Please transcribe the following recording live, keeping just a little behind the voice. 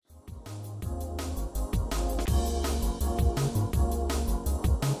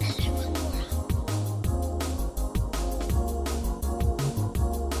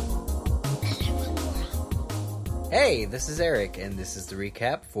Hey, this is Eric, and this is the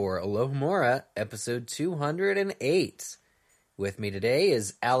recap for Alohomora, episode 208. With me today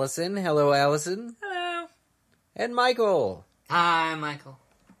is Allison. Hello, Allison. Hello. And Michael. Hi, Michael.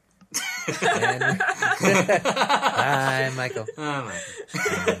 Hi, Michael. Hi,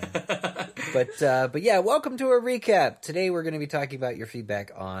 Michael. But yeah, welcome to our recap. Today we're going to be talking about your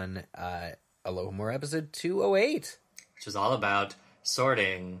feedback on Alohomora, episode 208. Which is all about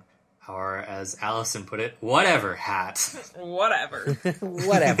sorting, or as Allison put it, whatever hat. Whatever.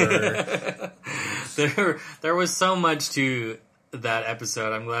 Whatever. There was so much to that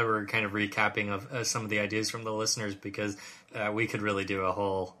episode. I'm glad we're kind of recapping of some of the ideas from the listeners, because we could really do a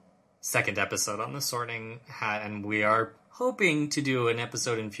whole second episode on the sorting hat, and we are hoping to do an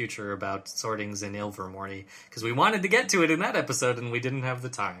episode in future about sortings in Ilvermorny, because we wanted to get to it in that episode and we didn't have the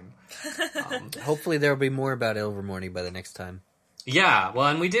time. Hopefully there will be more about Ilvermorny by the next time. Yeah, well,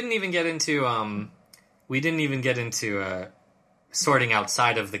 and we didn't even get into sorting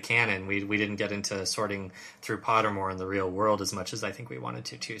outside of the canon. We didn't get into sorting through Pottermore in the real world as much as I think we wanted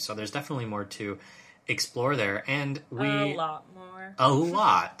to too. So there's definitely more to explore there, and A lot more. A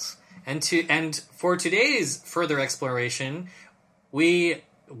lot. And for today's further exploration, we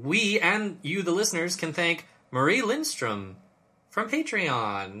and you, the listeners, can thank Marie Lindstrom from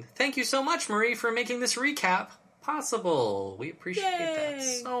Patreon. Thank you so much, Marie, for making this recap possible. We appreciate that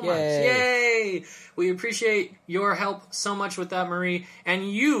so much. Yay! We appreciate your help so much with that, Marie. And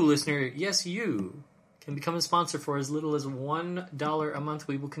you, listener, yes, you can become a sponsor for as little as $1 a month.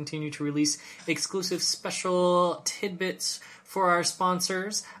 We will continue to release exclusive special tidbits for our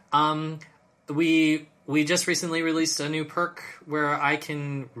sponsors. We just recently released a new perk where I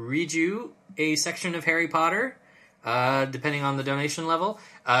can read you a section of Harry Potter, depending on the donation level.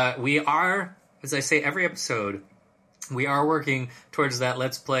 We are, as I say every episode, we are working towards that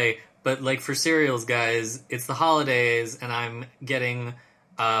Let's Play, but like for serials, guys, it's the holidays, and I'm getting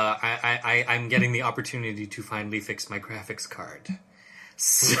I'm getting the opportunity to finally fix my graphics card.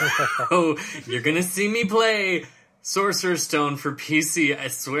 So you're gonna see me play Sorcerer's Stone for PC. I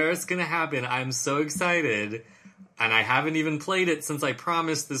swear it's gonna happen. I'm so excited, and I haven't even played it since I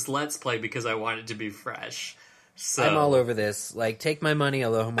promised this Let's Play because I want it to be fresh. So I'm all over this. Like, take my money,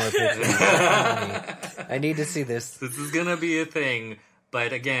 Alohomora Patreon. I need to see this. This is gonna be a thing.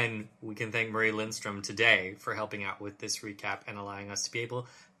 But again, we can thank Marie Lindstrom today for helping out with this recap and allowing us to be able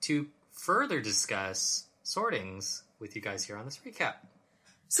to further discuss sortings with you guys here on this recap.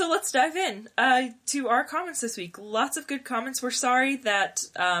 So let's dive in to our comments this week. Lots of good comments. We're sorry that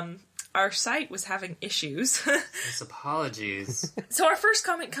our site was having issues. Yes, apologies. So our first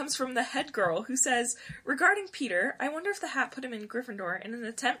comment comes from the head girl, who says, regarding Peter, I wonder if the hat put him in Gryffindor in an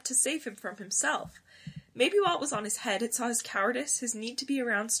attempt to save him from himself. Maybe while it was on his head, it saw his cowardice, his need to be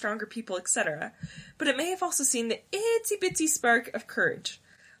around stronger people, etc. But it may have also seen the itsy-bitsy spark of courage.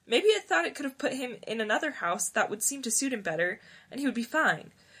 Maybe it thought it could have put him in another house that would seem to suit him better, and he would be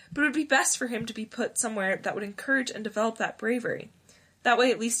fine. But it would be best for him to be put somewhere that would encourage and develop that bravery. That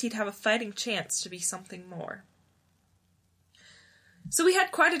way at least he'd have a fighting chance to be something more. So we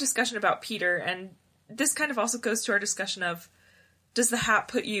had quite a discussion about Peter, and this kind of also goes to our discussion of, does the hat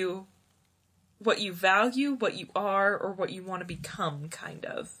put you what you value, what you are, or what you want to become, kind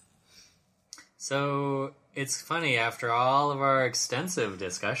of? So, it's funny, after all of our extensive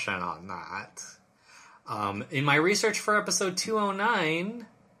discussion on that, in my research for episode 209,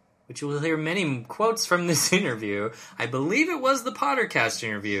 which you will hear many quotes from this interview, I believe it was the Pottercast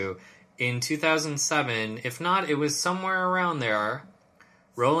interview in 2007. If not, it was somewhere around there.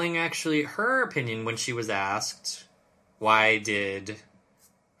 Rowling actually, her opinion when she was asked, why did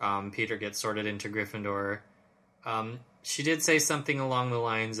Peter gets sorted into Gryffindor, she did say something along the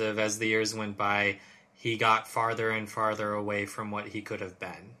lines of, as the years went by, he got farther and farther away from what he could have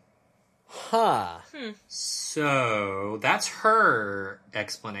been. Huh. So, that's her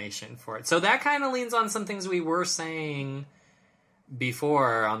explanation for it. So that kind of leans on some things we were saying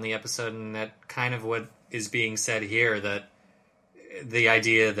before on the episode, and that kind of what is being said here, that the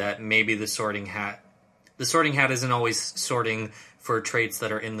idea that maybe the sorting hat isn't always sorting for traits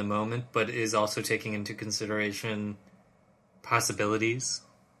that are in the moment, but is also taking into consideration possibilities,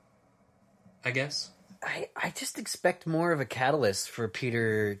 I guess. I just expect more of a catalyst for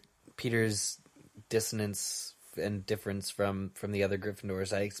Peter's dissonance and difference from the other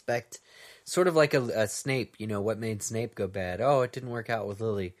Gryffindors. I expect sort of like a Snape, what made Snape go bad? Oh, it didn't work out with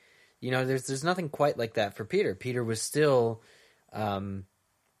Lily. There's nothing quite like that for Peter. Peter was still one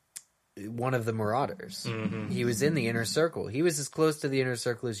of the Marauders. Mm-hmm. He was in the inner circle. He was as close to the inner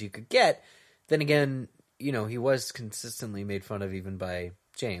circle as you could get. Then again, he was consistently made fun of even by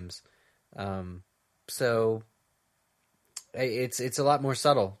James. So It's a lot more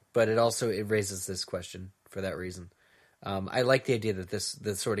subtle, but it raises this question for that reason. I like the idea that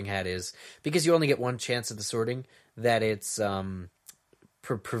the sorting hat is, because you only get one chance at the sorting, that it's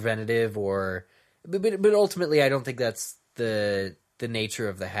preventative, but ultimately I don't think that's the nature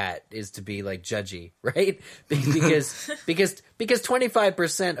of the hat, is to be like judgy, right? Because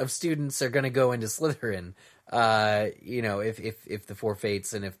 25% of students are going to go into Slytherin. If the four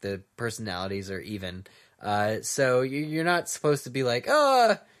fates and if the personalities are even, so you're not supposed to be like,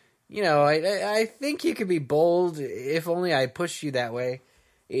 I think you could be bold if only I push you that way.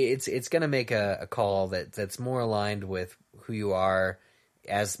 It's going to make a call that's more aligned with who you are,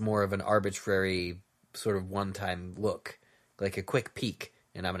 as more of an arbitrary sort of one-time look, like a quick peek,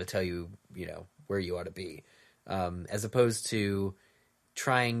 and I'm going to tell you, where you ought to be, as opposed to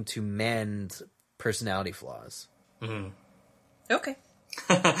trying to mend personality flaws. Mm-hmm. Okay.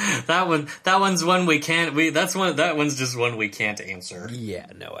 that one's one we can't. That one's just one we can't answer. Yeah,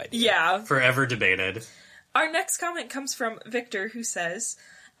 no idea. Yeah. Forever debated. Our next comment comes from Victor, who says,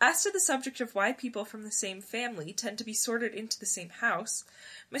 as to the subject of why people from the same family tend to be sorted into the same house,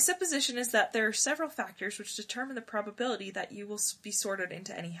 my supposition is that there are several factors which determine the probability that you will be sorted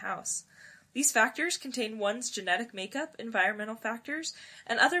into any house. These factors contain one's genetic makeup, environmental factors,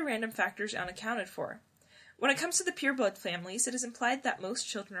 and other random factors unaccounted for. When it comes to the pureblood families, it is implied that most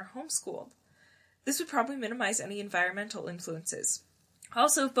children are homeschooled. This would probably minimize any environmental influences.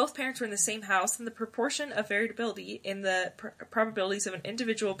 Also, if both parents were in the same house, then the proportion of variability in the probabilities of an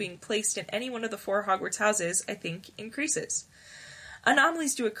individual being placed in any one of the 4 Hogwarts houses, I think, increases.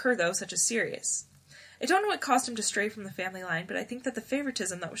 Anomalies do occur, though, such as Sirius. I don't know what caused him to stray from the family line, but I think that the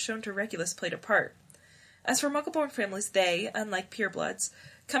favoritism that was shown to Regulus played a part. As for Muggle-born families, they, unlike purebloods,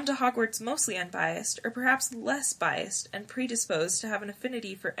 come to Hogwarts mostly unbiased, or perhaps less biased, and predisposed to have an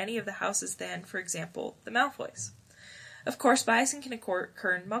affinity for any of the houses than, for example, the Malfoys. Of course, biasing can occur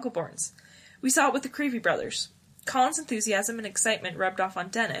in Muggleborns. We saw it with the Creevy brothers. Colin's enthusiasm and excitement rubbed off on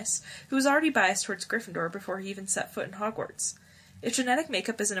Dennis, who was already biased towards Gryffindor before he even set foot in Hogwarts. If genetic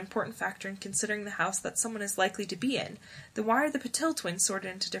makeup is an important factor in considering the house that someone is likely to be in, then why are the Patil twins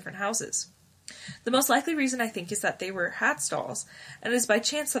sorted into different houses? The most likely reason, I think, is that they were hat stalls, and it is by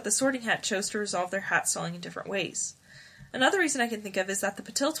chance that the sorting hat chose to resolve their hat stalling in different ways. Another reason I can think of is that the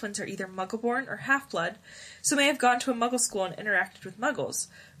Patil twins are either Muggle-born or half-blood, so may have gone to a Muggle school and interacted with Muggles,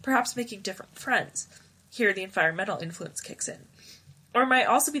 perhaps making different friends. Here the environmental influence kicks in. Or it might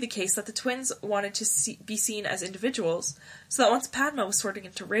also be the case that the twins wanted to be seen as individuals, so that once Padma was sorting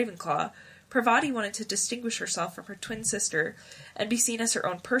into Ravenclaw, Parvati wanted to distinguish herself from her twin sister and be seen as her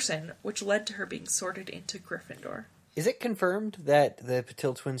own person, which led to her being sorted into Gryffindor. Is it confirmed that the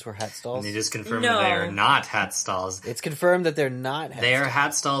Patil twins were hat stalls? And they just confirmed that they are not hat stalls. It's confirmed that they're not hat stalls. They are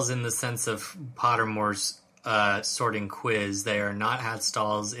hat stalls in the sense of Pottermore's sorting quiz. They are not hat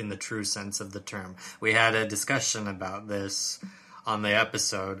stalls in the true sense of the term. We had a discussion about this on the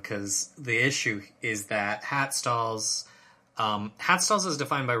episode, because the issue is that hat stalls as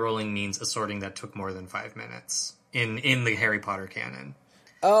defined by Rowling means a sorting that took more than 5 minutes in the Harry Potter canon.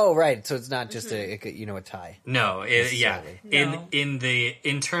 Oh, right. So it's not just a tie. No, yeah. No.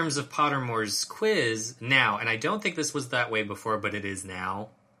 In terms of Pottermore's quiz now, and I don't think this was that way before, but it is now.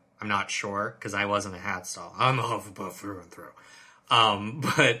 I'm not sure, because I wasn't a hat stall. I'm a Hufflepuff through and through.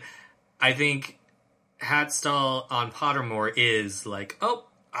 But I think hat stall on Pottermore is like, oh,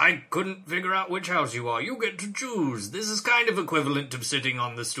 I couldn't figure out which house you are. You get to choose. This is kind of equivalent to sitting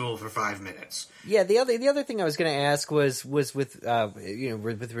on the stool for 5 minutes. Yeah, the other thing I was going to ask was with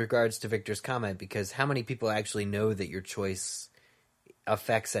with regards to Victor's comment, because how many people actually know that your choice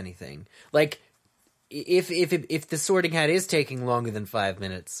affects anything? Like, if the sorting hat is taking longer than 5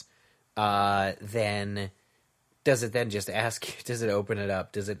 minutes, then does it then just ask you? Does it open it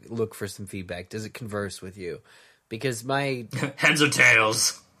up? Does it look for some feedback? Does it converse with you? Because my heads or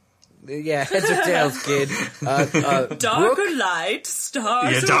tails. Yeah, heads or tails, kid. Dark Brooke? or light,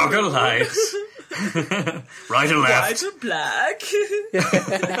 stars Yeah, or dark or blue, light. Right or left. white or black.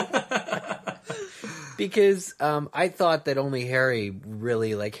 Because I thought that only Harry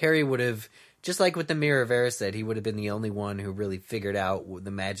really, Harry would have, just like with the Mirror of Erised, he would have been the only one who really figured out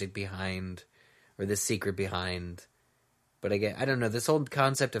the magic behind, or the secret behind. But again, I don't know, this whole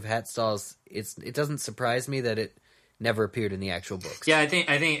concept of hat stalls, it doesn't surprise me that it never appeared in the actual books. Yeah, I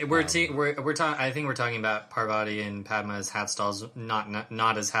think we're talking about Parvati and Padma as hat stalls,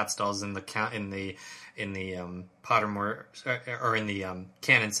 not as hat stalls in the Pottermore, or in the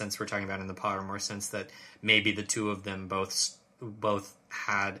canon sense. We're talking about in the Pottermore sense that maybe the two of them both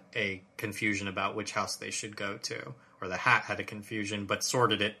had a confusion about which house they should go to, or the hat had a confusion, but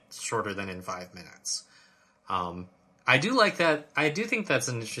sorted it shorter than in 5 minutes. I do like that. I do think that's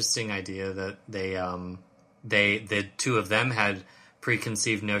an interesting idea that the two of them had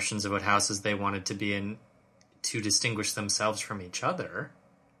preconceived notions of what houses they wanted to be in to distinguish themselves from each other.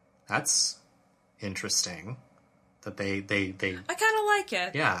 That's interesting. That they I kind of like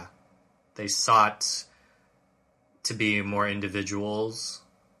it. yeah, they sought to be more individuals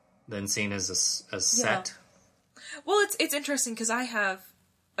than seen as a set. Well, it's interesting because I have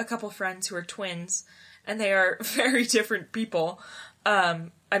a couple friends who are twins, and they are very different people. I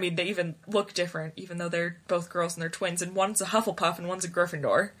mean, they even look different, even though they're both girls and they're twins, and one's a Hufflepuff and one's a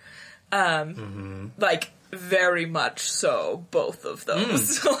Gryffindor. Like, very much so, both of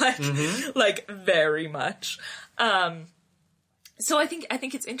those. Like, very much. So I think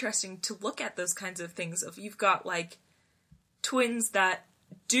it's interesting to look at those kinds of things of you've got, like, twins that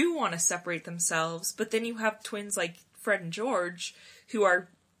do want to separate themselves, but then you have twins like Fred and George who are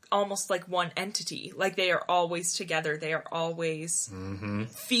almost like one entity. Like, they are always together. They are always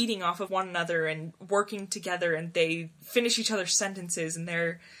feeding off of one another and working together, and they finish each other's sentences, and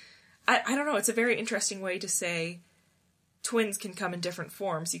they're... I don't know, it's a very interesting way to say twins can come in different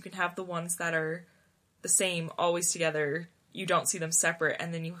forms. You can have the ones that are the same, always together, you don't see them separate,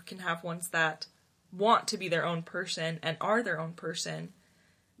 and then you can have ones that want to be their own person and are their own person,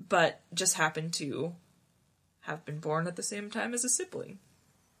 but just happen to have been born at the same time as a sibling.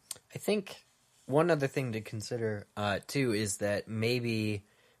 I think one other thing to consider, too, is that maybe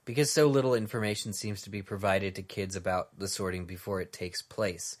because so little information seems to be provided to kids about the sorting before it takes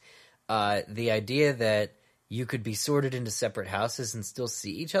place, the idea that you could be sorted into separate houses and still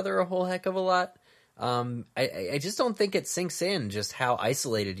see each other a whole heck of a lot, I just don't think it sinks in just how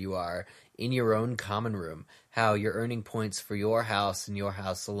isolated you are in your own common room, how you're earning points for your house and your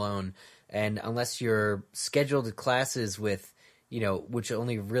house alone, and unless you're scheduled to classes with, which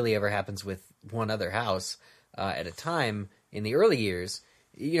only really ever happens with one other house at a time in the early years,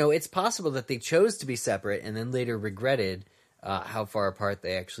 it's possible that they chose to be separate and then later regretted how far apart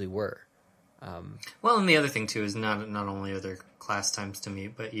they actually were. Well, and the other thing, too, is not only are there class times to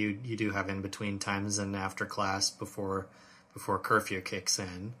meet, but you do have in-between times and after class before curfew kicks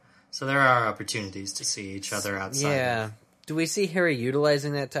in. So there are opportunities to see each other outside. Yeah. Do we see Harry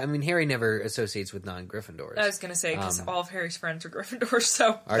utilizing that time? I mean, Harry never associates with non-Gryffindors. I was going to say, because all of Harry's friends are Gryffindors,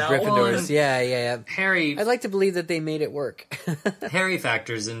 so... Are Gryffindors, yeah. Harry... I'd like to believe that they made it work. Harry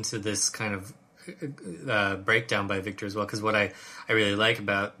factors into this kind of breakdown by Victor as well, because what I really like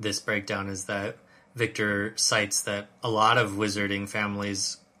about this breakdown is that Victor cites that a lot of wizarding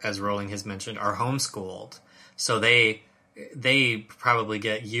families, as Rowling has mentioned, are homeschooled. So they probably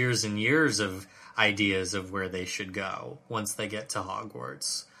get years and years of ideas of where they should go once they get to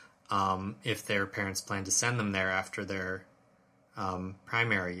Hogwarts, if their parents plan to send them there after their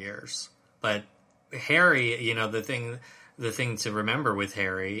primary years. But Harry, the thing to remember with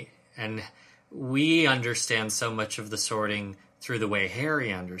Harry, and we understand so much of the sorting through the way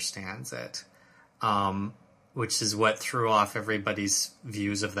Harry understands it, which is what threw off everybody's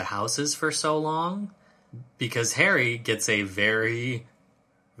views of the houses for so long, because Harry gets a very,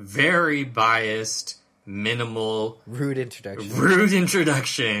 very biased, minimal, rude introduction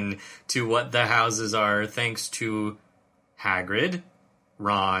to what the houses are, thanks to Hagrid,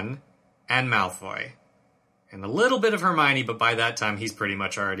 Ron, and Malfoy. And a little bit of Hermione, but by that time he's pretty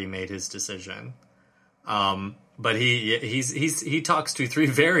much already made his decision. But he talks to three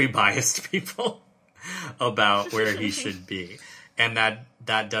very biased people about where he should be. And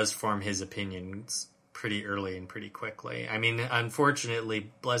that does form his opinions pretty early and pretty quickly. I mean, unfortunately,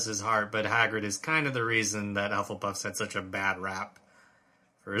 bless his heart, but Hagrid is kind of the reason that Hufflepuffs had such a bad rap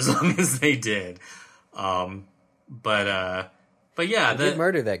for as long as they did. But yeah, they did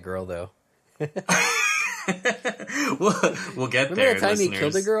murder that girl, though. we'll get Remember there. That time listeners. He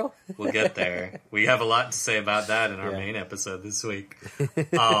killed a girl? We'll get there. We have a lot to say about that in our main episode this week.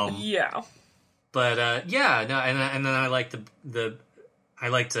 Yeah. But and then I like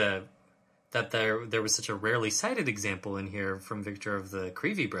that there was such a rarely cited example in here from Victor of the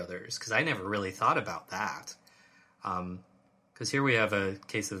Creevy brothers, because I never really thought about that. Because here we have a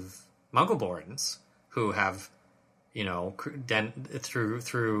case of Muggleborns who have,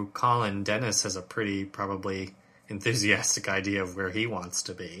 through Colin, Dennis has a pretty probably enthusiastic idea of where he wants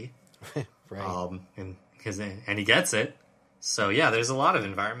to be, right? And he gets it. So yeah, there's a lot of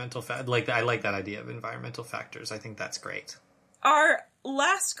environmental I like that idea of environmental factors. I think that's great. Our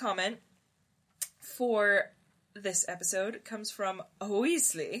last comment for this episode comes from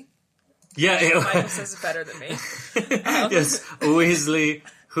Weasley. Yeah, Michael says it better than me. Yes, Weasley,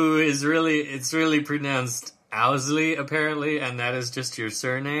 who is it's really pronounced Owsley apparently, and that is just your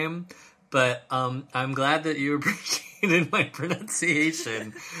surname. But I'm glad that you appreciate in my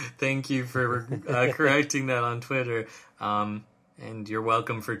pronunciation. Thank you for correcting that on Twitter. And you're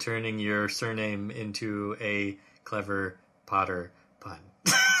welcome for turning your surname into a clever Potter pun.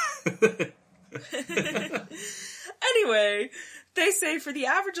 Anyway, they say for the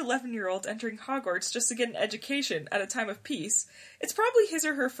average 11-year-old entering Hogwarts just to get an education at a time of peace, it's probably his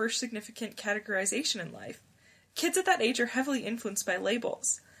or her first significant categorization in life. Kids at that age are heavily influenced by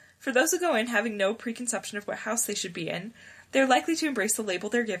labels. For those who go in having no preconception of what house they should be in, they're likely to embrace the label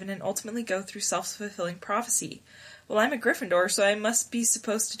they're given and ultimately go through self-fulfilling prophecy. Well, I'm a Gryffindor, so I must be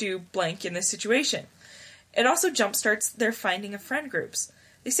supposed to do blank in this situation. It also jumpstarts their finding of friend groups.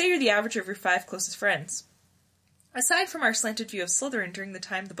 They say you're the average of your 5 closest friends. Aside from our slanted view of Slytherin during the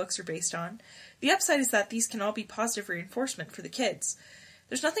time the books are based on, the upside is that these can all be positive reinforcement for the kids.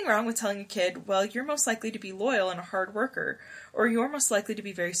 There's nothing wrong with telling a kid, well, you're most likely to be loyal and a hard worker, or you're most likely to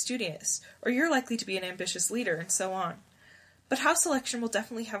be very studious, or you're likely to be an ambitious leader, and so on. But house selection will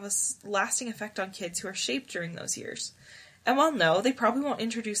definitely have a lasting effect on kids who are shaped during those years. And while no, they probably won't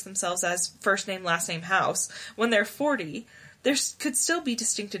introduce themselves as first name, last name, house when they're 40, there could still be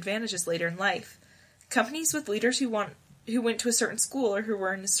distinct advantages later in life. Companies with leaders who went to a certain school or who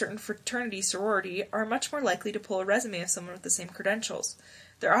were in a certain fraternity, sorority, are much more likely to pull a resume of someone with the same credentials.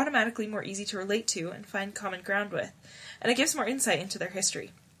 They're automatically more easy to relate to and find common ground with, and it gives more insight into their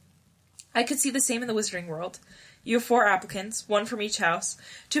history. I could see the same in the Wizarding world. You have 4 applicants, 1 from each house,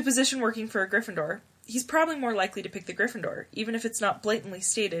 to a position working for a Gryffindor. He's probably more likely to pick the Gryffindor, even if it's not blatantly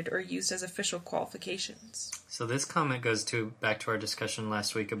stated or used as official qualifications. So this comment goes back to our discussion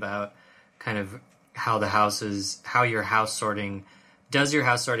last week about kind of how your house sorting, does your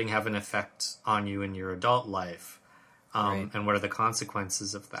house sorting have an effect on you in your adult life? Right. And what are the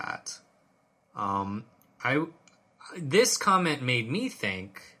consequences of that? This comment made me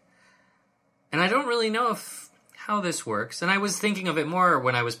think, and I don't really know how this works, and I was thinking of it more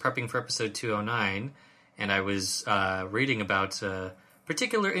when I was prepping for episode 209, and I was reading about a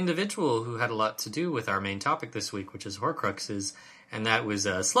particular individual who had a lot to do with our main topic this week, which is Horcruxes, and that was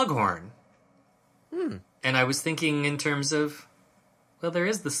Slughorn. And I was thinking in terms of, well, there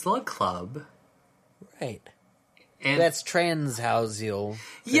is the Slug Club. Right. And that's transhousial.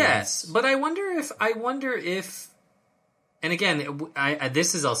 Yes, but I wonder if, and again,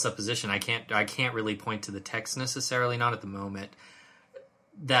 this is all supposition. I can't really point to the text necessarily, not at the moment.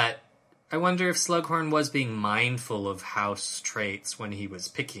 That I wonder if Slughorn was being mindful of house traits when he was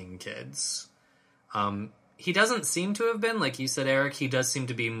picking kids. He doesn't seem to have been, like you said, Eric. He does seem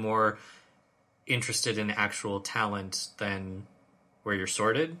to be more interested in actual talent than where you're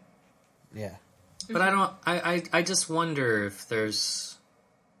sorted. Yeah. But I just wonder if there's,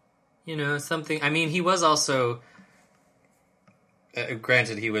 something. I mean, he was also,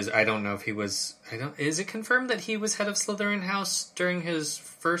 granted I don't know if he was, is it confirmed that he was head of Slytherin House during his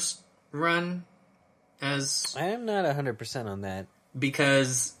first run as? I am not 100% on that.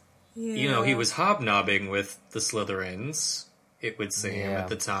 Because, he was hobnobbing with the Slytherins, it would seem, at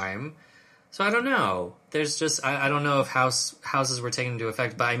the time. So I don't know. There's just, I don't know if houses were taken into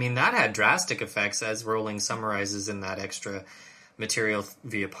effect, but I mean, that had drastic effects, as Rowling summarizes in that extra material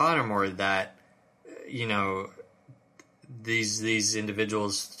via Pottermore, that, these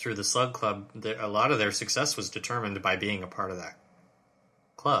individuals through the Slug Club, a lot of their success was determined by being a part of that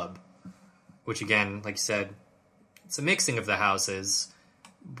club, which again, like you said, it's a mixing of the houses,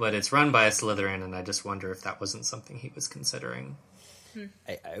 but it's run by a Slytherin, and I just wonder if that wasn't something he was considering.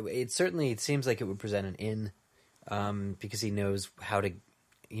 It seems like it would present an in, because he knows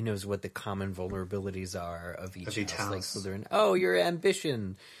what the common vulnerabilities are of each house. Like Slytherin, your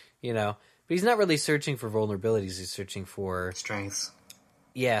ambition, but he's not really searching for vulnerabilities. He's searching for strengths.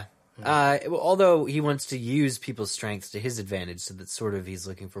 Yeah. Although he wants to use people's strengths to his advantage, so that sort of he's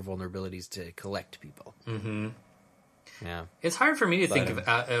looking for vulnerabilities to collect people. Mm-hmm. Yeah. It's hard for me to think of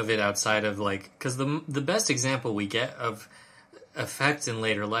it outside of, because the best example we get of effect in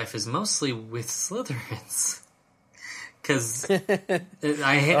later life is mostly with Slytherins. Because you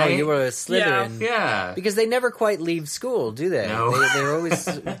were a Slytherin. Yeah. Because they never quite leave school, do they? No. They're always...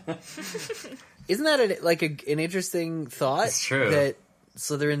 Isn't that an interesting thought? It's true. That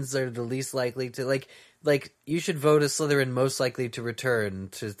Slytherins are the least likely to... Like you should vote a Slytherin most likely to return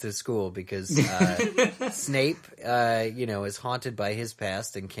to school, because Snape, is haunted by his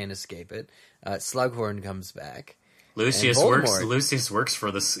past and can't escape it. Slughorn comes back. Lucius works for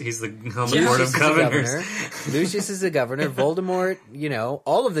this. He's the Board of Governors. Lucius is the governor. Voldemort,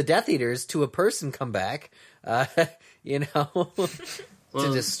 all of the Death Eaters to a person come back.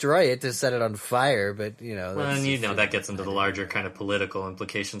 to destroy it, to set it on fire, but, you know... Well, and that gets into the larger kind of political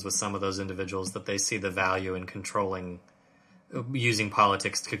implications with some of those individuals, that they see the value in using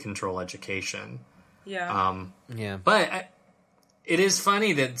politics to control education. Yeah. But it is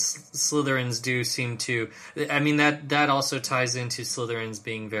funny that Slytherins do seem to... I mean, that also ties into Slytherins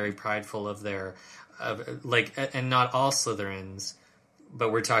being very prideful of their... and not all Slytherins,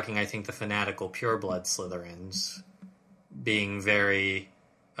 but we're talking, I think, the fanatical pureblood Slytherins being very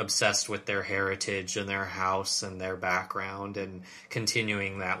obsessed with their heritage and their house and their background and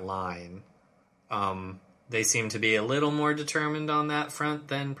continuing that line. They seem to be a little more determined on that front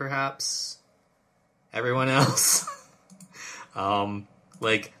than perhaps everyone else.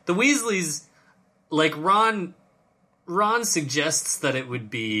 Like the Weasleys, like Ron suggests that it would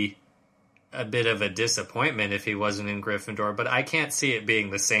be a bit of a disappointment if he wasn't in Gryffindor, but I can't see it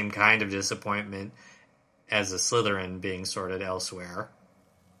being the same kind of disappointment as a Slytherin being sorted elsewhere.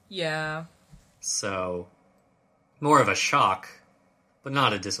 Yeah. So, more of a shock, but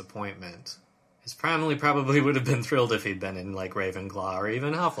not a disappointment. His family probably would have been thrilled if he'd been in, like, Ravenclaw or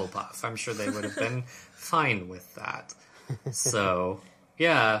even Hufflepuff. I'm sure they would have been fine with that. So,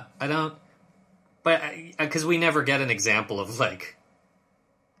 yeah, I don't... But, because we never get an example of, like,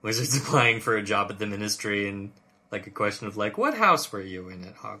 wizards applying for a job at the Ministry and, like, a question of, like, what house were you in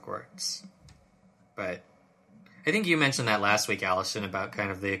at Hogwarts? But I think you mentioned that last week, Allison, about kind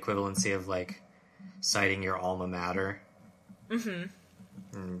of the equivalency of, like, citing your alma mater.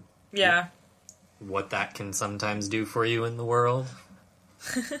 Mm-hmm. Yeah. What that can sometimes do for you in the world.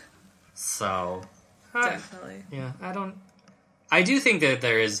 So... Definitely. Yeah, I do think that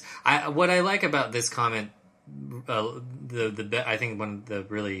there is... what I like about this comment... I think one of the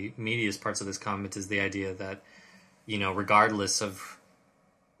really meatiest parts of this comment is the idea that, you know, regardless of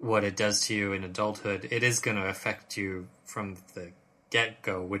what it does to you in adulthood, it is going to affect you from the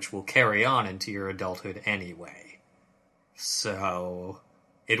get-go, which will carry on into your adulthood anyway. So,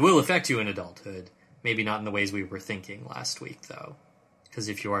 it will affect you in adulthood. Maybe not in the ways we were thinking last week, though. Because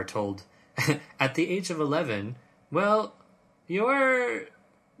if you are told, at the age of 11, well, you're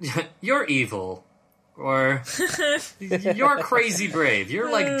evil. Or, you're crazy brave.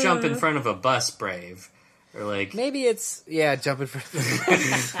 You're like jump in front of a bus brave. Or like... Maybe it's... Yeah, jump in front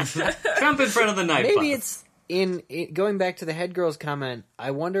of... jump in front of the night Maybe bus. it's... Going back to the head girl's comment,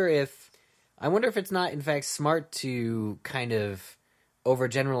 I wonder if it's not, in fact, smart to kind of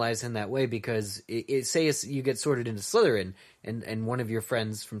overgeneralize in that way, because say you get sorted into Slytherin, and one of your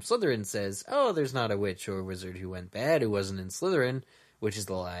friends from Slytherin says, oh, there's not a witch or a wizard who went bad who wasn't in Slytherin, which is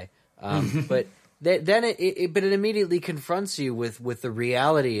the lie. But... Then it immediately confronts you with the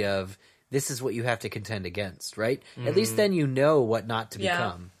reality of this is what you have to contend against, right? Mm-hmm. At least then you know what not to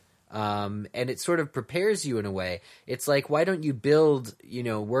become. And it sort of prepares you in a way. It's like, why don't you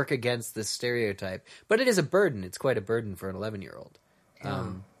work against this stereotype? But it is a burden. It's quite a burden for an 11-year-old.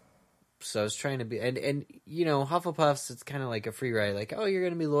 So I was trying to be... And you know, Hufflepuffs, it's kind of like a free ride. Like, oh, you're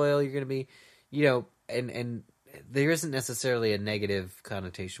going to be loyal, you're going to be... You know, and there isn't necessarily a negative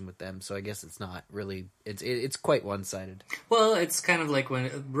connotation with them, so I guess it's not really... It's quite one-sided. Well, it's kind of like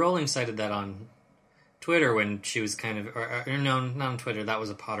when Rowling cited that on Twitter when she was kind of... Or no, not on Twitter, that was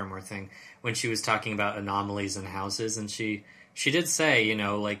a Pottermore thing. When she was talking about anomalies in houses, and she did say, you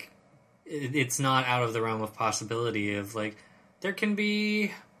know, like, it's not out of the realm of possibility of, like, there can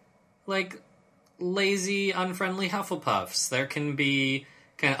be, like, lazy, unfriendly Hufflepuffs. There can be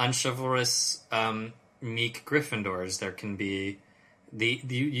kind of unchivalrous... meek Gryffindors. There can be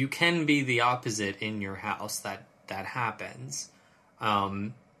you can be the opposite in your house. That happens,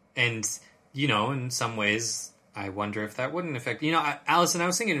 and you know, in some ways, I wonder if that wouldn't affect. You know, Allison, I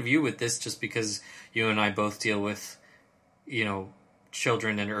was thinking of you with this just because you and I both deal with, you know,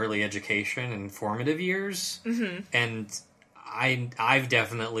 children in early education and formative years, and I've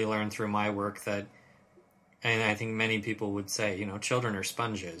definitely learned through my work that, and I think many people would say, you know, children are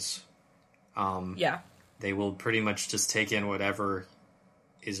sponges. They will pretty much just take in whatever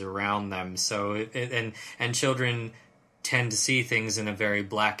is around them. So, and children tend to see things in a very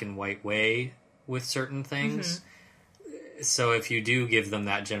black and white way with certain things. Mm-hmm. So if you do give them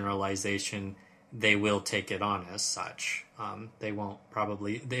that generalization, they will take it on as such. They won't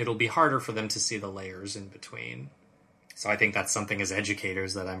probably... It'll be harder for them to see the layers in between. So I think that's something as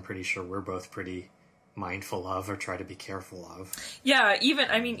educators that I'm pretty sure we're both pretty mindful of or try to be careful of. Yeah,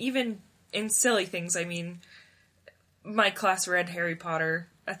 even in silly things, I mean, my class read Harry Potter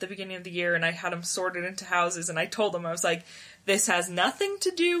at the beginning of the year, and I had them sorted into houses, and I told them, I was like, this has nothing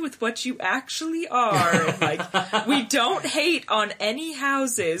to do with what you actually are. And, like, we don't hate on any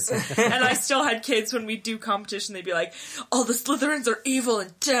houses. And I still had kids when we do competition, they'd be like, all the Slytherins are evil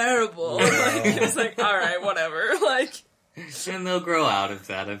and terrible. Like, it was like, alright, whatever. Like... And they'll grow out of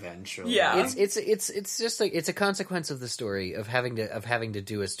that eventually. Yeah. It's just like it's a consequence of the story of having to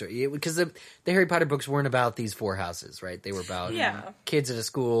do a story, because the Harry Potter books weren't about these 4 houses, right? They were about kids at a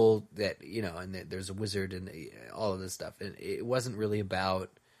school that, you know, and there's a wizard and all of this stuff, and it wasn't really about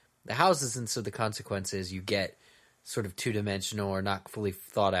the houses. And so the consequence is you get sort of 2-dimensional or not fully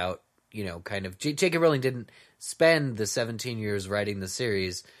thought out, you know, kind of. J.K. Rowling didn't spend the 17 years writing the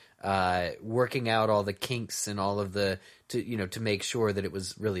series working out all the kinks and all of the to make sure that it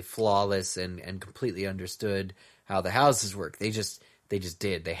was really flawless and completely understood how the houses work. They just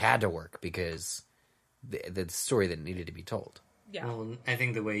did. They had to work because the story that needed to be told. Yeah. Well, I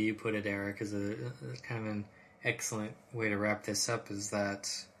think the way you put it, Eric, is a kind of an excellent way to wrap this up. Is that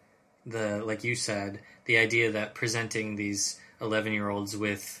like you said, the idea that presenting these 11-year-olds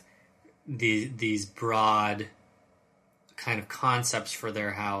with these broad kind of concepts for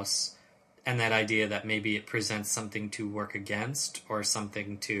their house, and that idea that maybe it presents something to work against or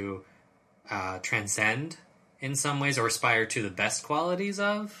something to transcend in some ways or aspire to the best qualities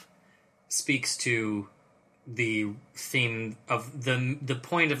of, speaks to the theme of the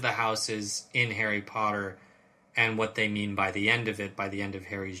point of the houses in Harry Potter and what they mean by the end of it, by the end of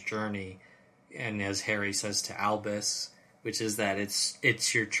Harry's journey. And as Harry says to Albus, which is that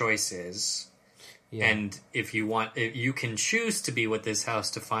it's your choices. Yeah. And if you can choose to be what this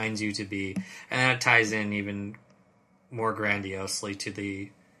house defines you to be, and that ties in even more grandiosely to the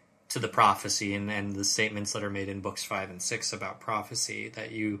prophecy and the statements that are made in books 5 and 6 about prophecy, that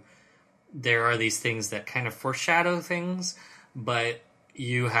there are these things that kind of foreshadow things, but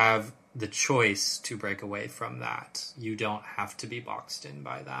you have the choice to break away from that. You don't have to be boxed in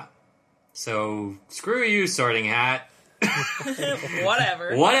by that. So screw you, Sorting Hat.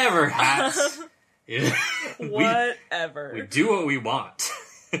 Whatever, hats. Whatever. We do what we want.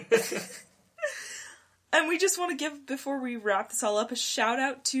 And we just want to give, before we wrap this all up, a shout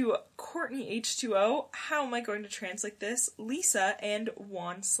out to Courtney H2O, how am I going to translate this, Lisa, and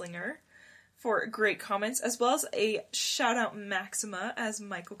Juan Slinger for great comments, as well as a shout out Maxima, as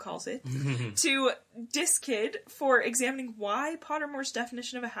Michael calls it, to Diskid for examining why Pottermore's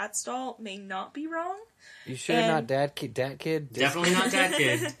definition of a hat stall may not be wrong. You sure not Dad Kid? Definitely not Dad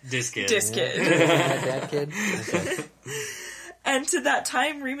Kid. Diskid. Dad Kid. Okay. And to that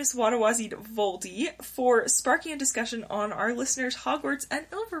time, Remus Wadawazi'd Voldy for sparking a discussion on our listeners' Hogwarts and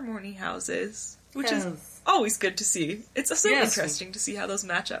Ilvermorny houses, which is always good to see. It's so interesting to see how those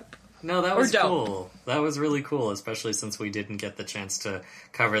match up. No, that was cool. That was really cool, especially since we didn't get the chance to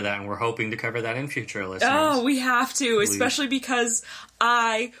cover that, and we're hoping to cover that in future listeners. Oh, we have to, especially because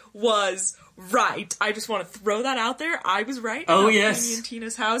I was right. I just want to throw that out there. I was right about Minnie and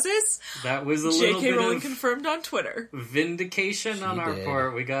Tina's houses. That was a little J.K. bit Rowling of confirmed on Twitter. Vindication on our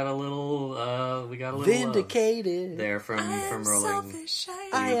part. We got a little vindicated there from Rowling. Selfish,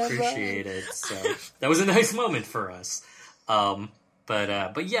 I appreciate it. So that was a nice moment for us.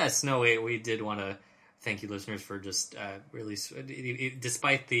 But yes, no, we did want to thank you, listeners, for just really,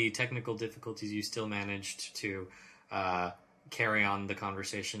 despite the technical difficulties, you still managed to carry on the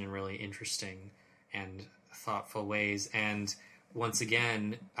conversation in really interesting and thoughtful ways. And once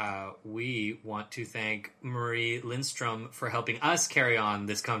again, we want to thank Marie Lindstrom for helping us carry on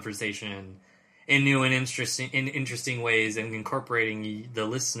this conversation in new and interesting ways, and incorporating the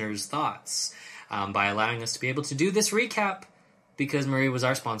listeners' thoughts by allowing us to be able to do this recap. Because Marie was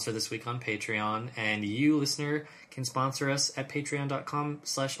our sponsor this week on Patreon, and you, listener, can sponsor us at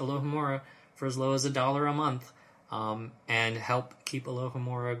patreon.com/Alohomora for as low as $1 a month, and help keep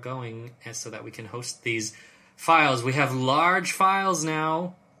Alohomora going, and so that we can host these files. We have large files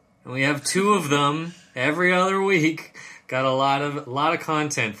now, and we have 2 of them every other week. Got a lot of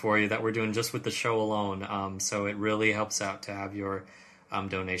content for you that we're doing just with the show alone. So it really helps out to have your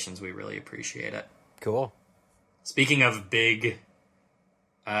donations. We really appreciate it. Cool. Speaking of big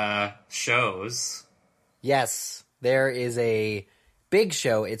shows. Yes, there is a big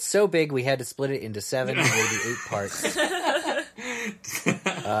show. It's so big we had to split it into 7 or maybe 8 parts.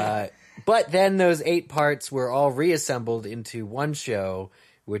 But then those 8 parts were all reassembled into one show,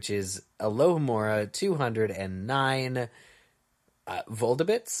 which is Alohomora 209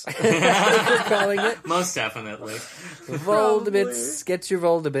 Voldibits, we're calling it. Most definitely. Voldibits. Get your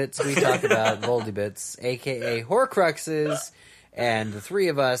Voldibits. We talk about Voldibits, a.k.a. Horcruxes, and the 3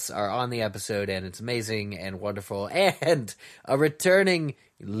 of us are on the episode, and it's amazing and wonderful, and a returning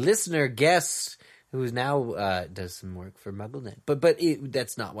listener guest who now does some work for MuggleNet. But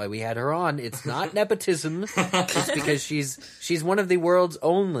that's not why we had her on. It's not nepotism. It's because she's one of the world's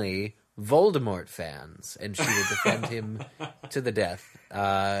only Voldemort fans, and she will defend him to the death,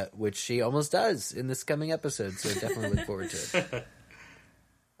 which she almost does in this coming episode, so definitely look forward to it.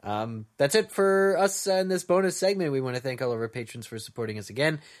 That's it for us in this bonus segment. We want to thank all of our patrons for supporting us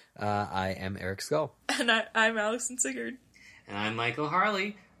again. I am Eric Skull. And I'm Alison Sigurd. And I'm Michael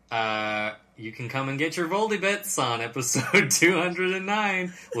Harley. You can come and get your Voldy Bits on episode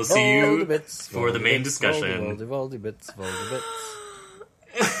 209. We'll see you for the main discussion. Voldy Bits.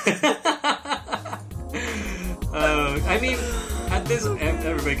 I mean, at this,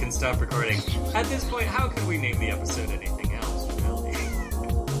 everybody can stop recording. At this point, how can we name the episode anything else, really?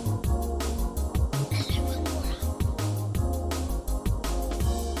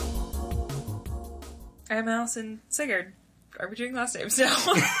 I'm Alison Sigurd. Are we doing last names now?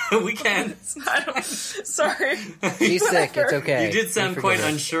 We can. Sorry. She's sick. It's okay. You did sound quite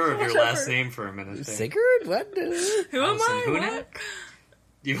unsure of your last name for a minute. Sigurd? What? Who am I? What?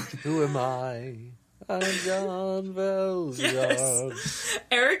 Who am I? I'm John Valjean. Yes.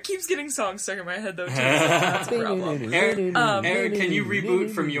 Eric keeps getting songs stuck in my head, though, too. So that's a problem. Eric, can you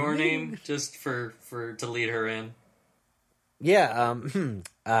reboot from your name just to lead her in? Yeah, I'm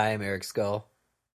Eric Skull.